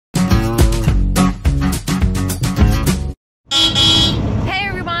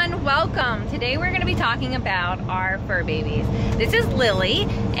today we're going to be talking about our fur babies. This is Lily,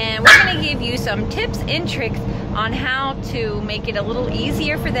 and we're going to give you some tips and tricks on how to make it a little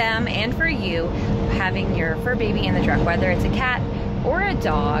easier for them and for you having your fur baby in the truck, whether it's a cat or a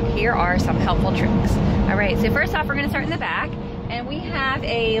dog. Here are some helpful tricks. All right, so first off, we're going to start in the back, and we have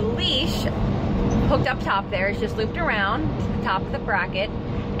a leash hooked up top there. It's just looped around to the top of the bracket,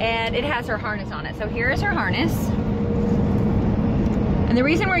 and it has her harness on it. So here is her harness. And the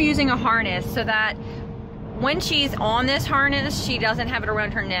reason we're using a harness so that when she's on this harness, she doesn't have it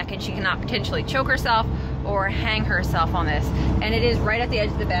around her neck and she cannot potentially choke herself or hang herself on this. And it is right at the edge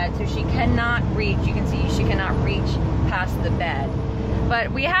of the bed, so she cannot reach. You can see she cannot reach past the bed.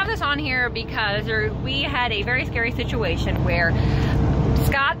 But we have this on here because we had a very scary situation where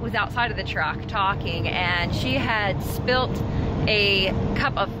Scott was outside of the truck talking, and she had spilt a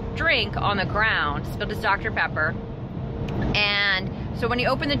cup of drink on the ground, spilled his Dr. Pepper. And so when he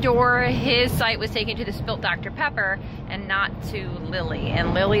opened the door, his sight was taken to the spilt Dr. Pepper and not to Lily.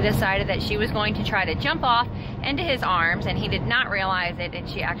 And Lily decided that she was going to try to jump off into his arms, and he did not realize it, and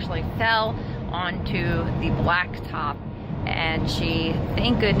she actually fell onto the blacktop. And she,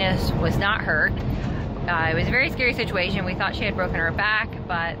 thank goodness, was not hurt. It was a very scary situation. We thought she had broken her back,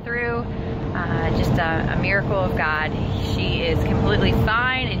 but through just a miracle of God, she is completely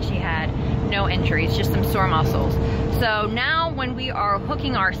fine, and she had no injuries, just some sore muscles. So now when we are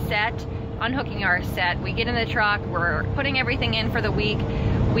unhooking our set, we get in the truck, we're putting everything in for the week,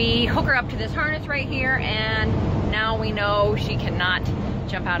 we hook her up to this harness right here, and now we know she cannot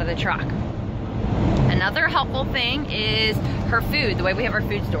jump out of the truck. Another helpful thing is her food, the way we have our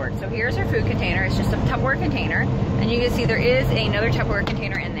food stored. So here's her food container. It's just a Tupperware container, and you can see there is another Tupperware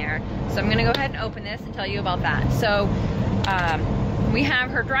container in there. So I'm gonna go ahead and open this and tell you about that. So we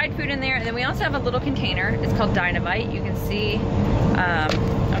have her dried food in there, and then we also have a little container. It's called Dynavite. You can see,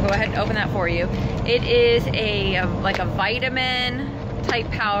 I'll go ahead and open that for you. It is like a vitamin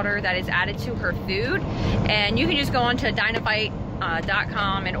type powder that is added to her food, and you can just go onto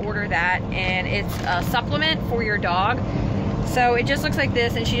Dynavite.com and order that, and it's a supplement for your dog. So it just looks like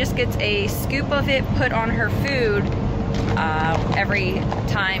this, and she just gets a scoop of it put on her food every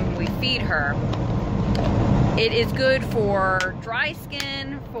time we feed her. It is good for dry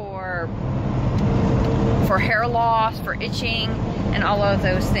skin, for hair loss, for itching, and all of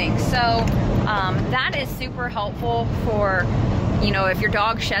those things. So that is super helpful for, you know, if your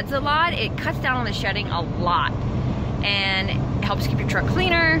dog sheds a lot, it cuts down on the shedding a lot and helps keep your truck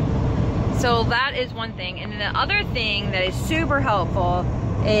cleaner. So that is one thing. And then the other thing that is super helpful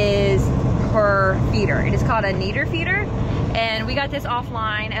is her feeder. It is called a kneader feeder, and we got this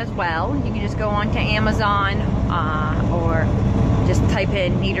offline as well. You can just go on to Amazon or just type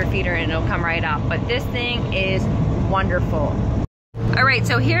in kneader feeder and it'll come right up. But this thing is wonderful. All right,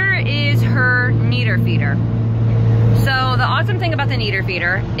 so here is her kneader feeder. So the awesome thing about the kneader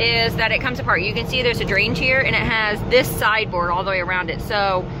feeder is that it comes apart. You can see there's a drain here, and it has this sideboard all the way around it.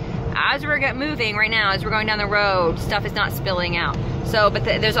 So as we're moving right now, as we're going down the road, stuff is not spilling out. So, but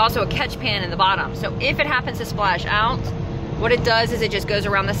there's also a catch pan in the bottom. So if it happens to splash out, what it does is it just goes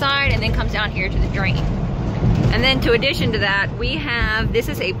around the side and then comes down here to the drain. And then to addition to that, we have, this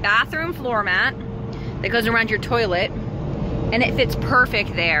is a bathroom floor mat that goes around your toilet, and it fits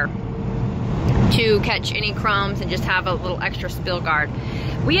perfect there to catch any crumbs and just have a little extra spill guard.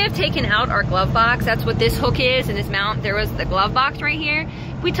 We have taken out our glove box. That's what this hook is, and this mount. There was the glove box right here.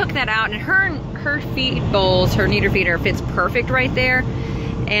 We took that out, and her feed bowls, her kneader feeder fits perfect right there,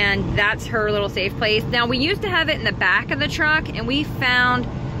 and that's her little safe place. Now, we used to have it in the back of the truck, and we found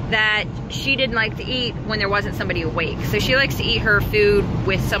that she didn't like to eat when there wasn't somebody awake. So she likes to eat her food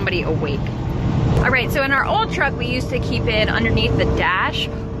with somebody awake. All right, so in our old truck, we used to keep it underneath the dash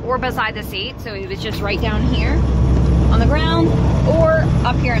or beside the seat. So it was just right down here on the ground or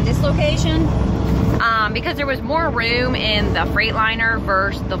up here in this location. Because there was more room in the Freightliner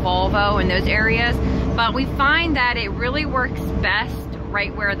versus the Volvo in those areas. But we find that it really works best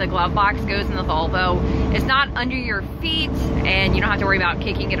right where the glove box goes in the Volvo. It's not under your feet, and you don't have to worry about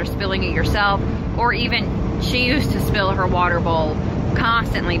kicking it or spilling it yourself. Or even, she used to spill her water bowl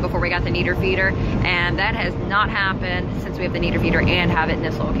constantly before we got the kneader feeder, and that has not happened since we have the kneader feeder and have it in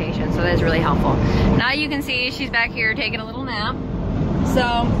this location. So that is really helpful. Now you can see she's back here taking a little nap.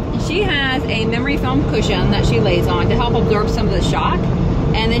 So she has a memory foam cushion that she lays on to help absorb some of the shock,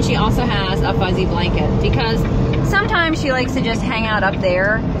 and then she also has a fuzzy blanket because sometimes she likes to just hang out up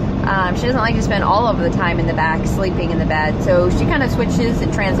there. She doesn't like to spend all of the time in the back sleeping in the bed, so she kind of switches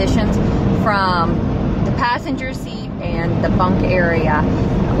and transitions from the passenger seat and the bunk area.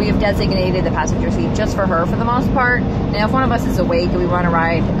 We have designated the passenger seat just for her for the most part. Now if one of us is awake and we want to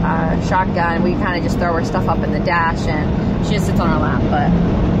ride shotgun, we kind of just throw her stuff up in the dash and she just sits on our lap.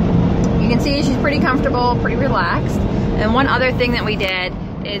 But you can see she's pretty comfortable, pretty relaxed. And one other thing that we did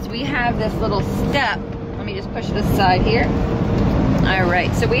is we have this little step. Let me just push this aside here. All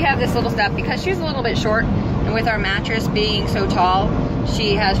right, so we have this little step because she's a little bit short, and with our mattress being so tall,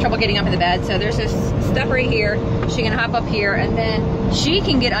 she has trouble getting up in the bed. So there's this step right here. She can hop up here, and then she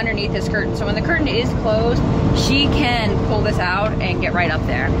can get underneath this curtain. So when the curtain is closed, she can pull this out and get right up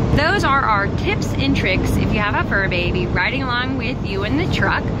there. Those are our tips and tricks if you have a fur baby riding along with you in the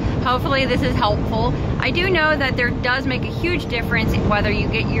truck. Hopefully this is helpful. I do know that there does make a huge difference whether you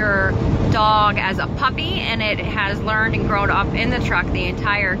get your dog as a puppy and it has learned and grown up in the truck the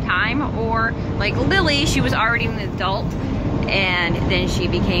entire time, or like Lily, she was already an adult and then she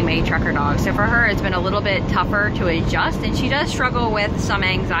became a trucker dog. So for her, it's been a little bit tougher to adjust, and she does struggle with some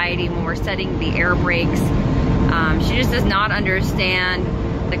anxiety when we're setting the air brakes. She just does not understand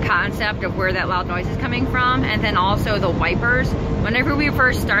the concept of where that loud noise is coming from, and then also the wipers. Whenever we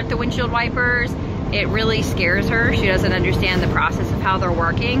first start the windshield wipers, it really scares her. She doesn't understand the process of how they're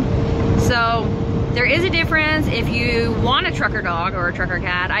working. So there is a difference. If you want a trucker dog or a trucker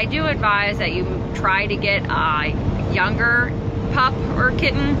cat, I do advise that you try to get a younger pup or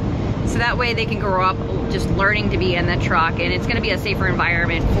kitten, so that way they can grow up just learning to be in the truck, and it's going to be a safer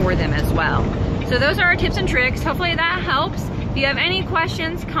environment for them as well. So those are our tips and tricks. Hopefully that helps. If you have any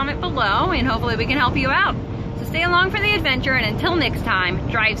questions, comment below, and hopefully we can help you out. So stay along for the adventure, and until next time,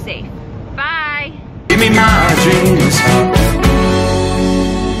 drive safe. Bye. Give me my dreams.